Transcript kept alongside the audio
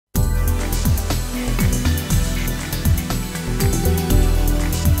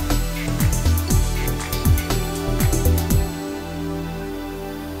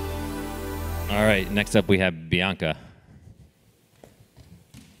right, next up we have Bianca.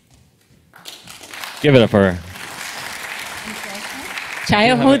 Give it up for her.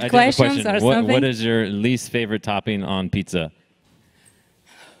 Childhood questions or something? What is your least favorite topping on pizza?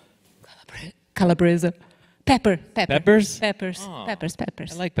 Calabresa. Pepper. Peppers? Peppers. Oh, peppers.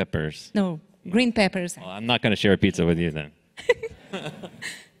 I like peppers. No, green peppers. Well, I'm not going to share a pizza with you then.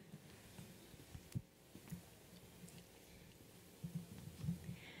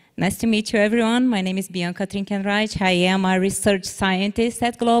 Nice to meet you, everyone. My name is Bianca Trinkenreich. I am a research scientist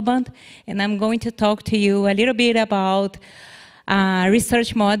at Globant, and I'm going to talk to you a little bit about a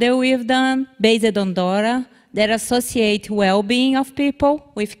research model we've done based on DORA that associate well-being of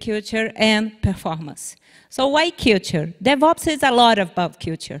people with culture and performance. So why culture? DevOps is a lot about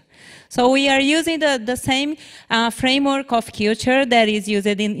culture. So we are using the same framework of culture that is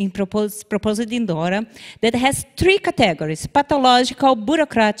used proposed in DORA that has three categories: pathological,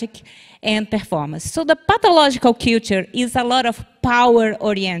 bureaucratic, and performance. So the pathological culture is a lot of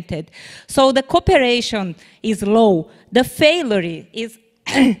power-oriented. So the cooperation is low, the failure is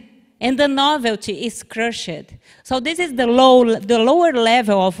and the novelty is crushed. So this is the lower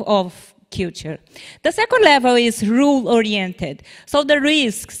level of culture. The second level is rule-oriented. So the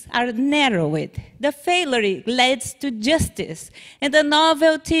risks are narrowed. The failure leads to justice. And the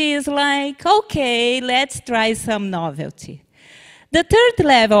novelty is like, okay, let's try some novelty. The third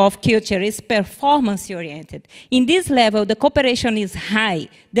level of culture is performance-oriented. In this level, the cooperation is high,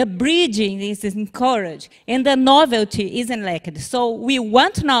 the bridging is encouraged, and the novelty isn't lacked. So we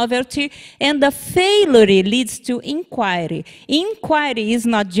want novelty, and the failure leads to inquiry. Inquiry is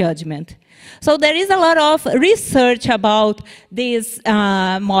not judgment. So there is a lot of research about this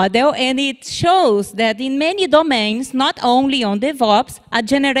model, and it shows that in many domains, not only on DevOps, a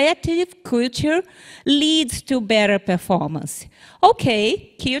generative culture leads to better performance.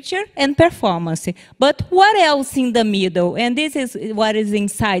 Okay, culture and performance, but what else in the middle? And this is what is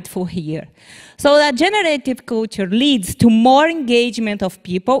insightful here. So that generative culture leads to more engagement of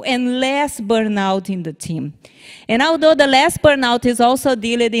people and less burnout in the team. And although the less burnout is also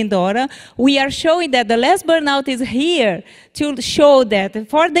dealt in DORA, we are showing that the less burnout is here to show that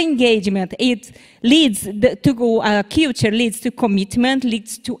for the engagement, it leads to culture leads to commitment,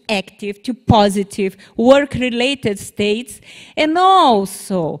 leads to active, to positive, work-related states, and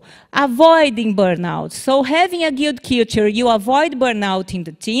also avoiding burnout. So having a good culture, you avoid burnout in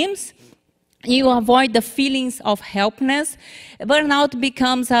the teams, you avoid the feelings of helplessness. Burnout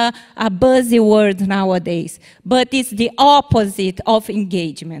becomes a buzzy word nowadays, but it's the opposite of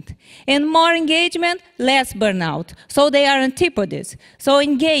engagement. And more engagement, less burnout. So they are antipodes. So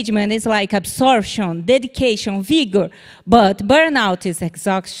engagement is like absorption, dedication, vigor, but burnout is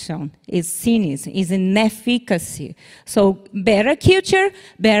exhaustion, is cynicism, is inefficacy. So better culture,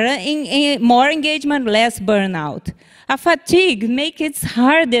 more engagement, less burnout. A fatigue makes it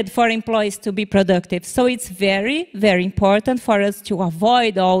harder for employees to be productive. So it's very, very important for us to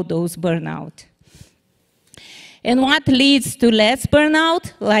avoid all those burnout. And what leads to less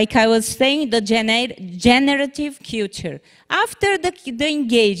burnout? Like I was saying, the generative culture. After the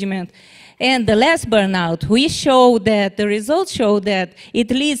engagement and the less burnout, we show that the results show that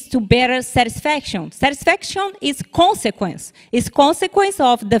it leads to better satisfaction. Satisfaction is consequence. It's consequence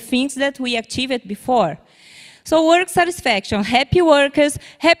of the things that we achieved before. So work satisfaction, happy workers,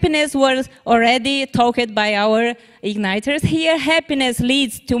 happiness was already talked by our igniters here. Happiness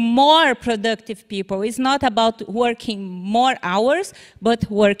leads to more productive people. It's not about working more hours, but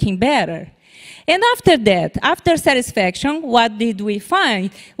working better. And after that, after satisfaction, what did we find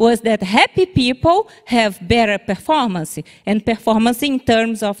was that happy people have better performance, and performance in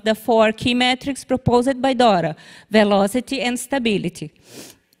terms of the 4 key metrics proposed by DORA: velocity and stability.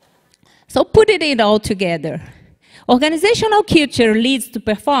 So putting it all together, organizational culture leads to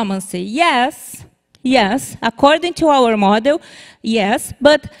performance? Yes, yes, according to our model, yes,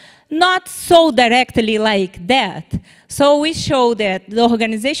 but not so directly like that. So we show that the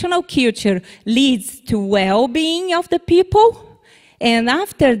organizational culture leads to well-being of the people, and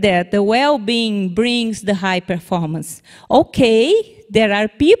after that, the well-being brings the high performance. Okay, there are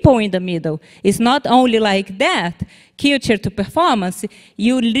people in the middle. It's not only like that. Culture to performance,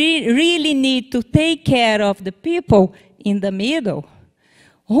 you really need to take care of the people in the middle.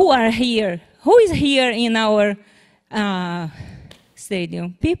 Who are here? Who is here in our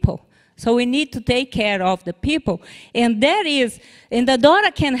stadium? People. So we need to take care of the people. And the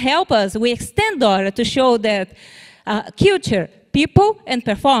DORA can help us. We extend DORA to show that culture, people and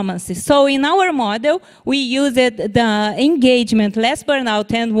performances. So in our model, we used the engagement, less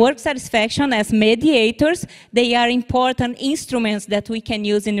burnout, and work satisfaction as mediators. They are important instruments that we can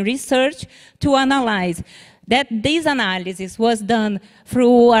use in research to analyze. This analysis was done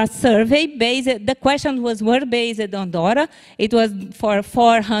through a survey based, the questions were based on DORA. It was for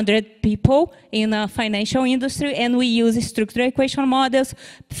 400 people in the financial industry, and we use structural equation models,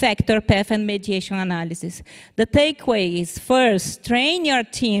 factor, path, and mediation analysis. The takeaway is, first, train your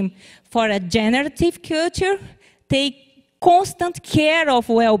team for a generative culture, take constant care of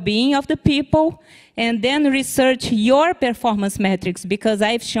well-being of the people, and then research your performance metrics, because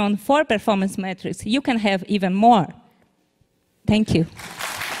I've shown 4 performance metrics. You can have even more. Thank you.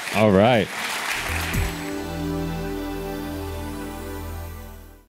 All right.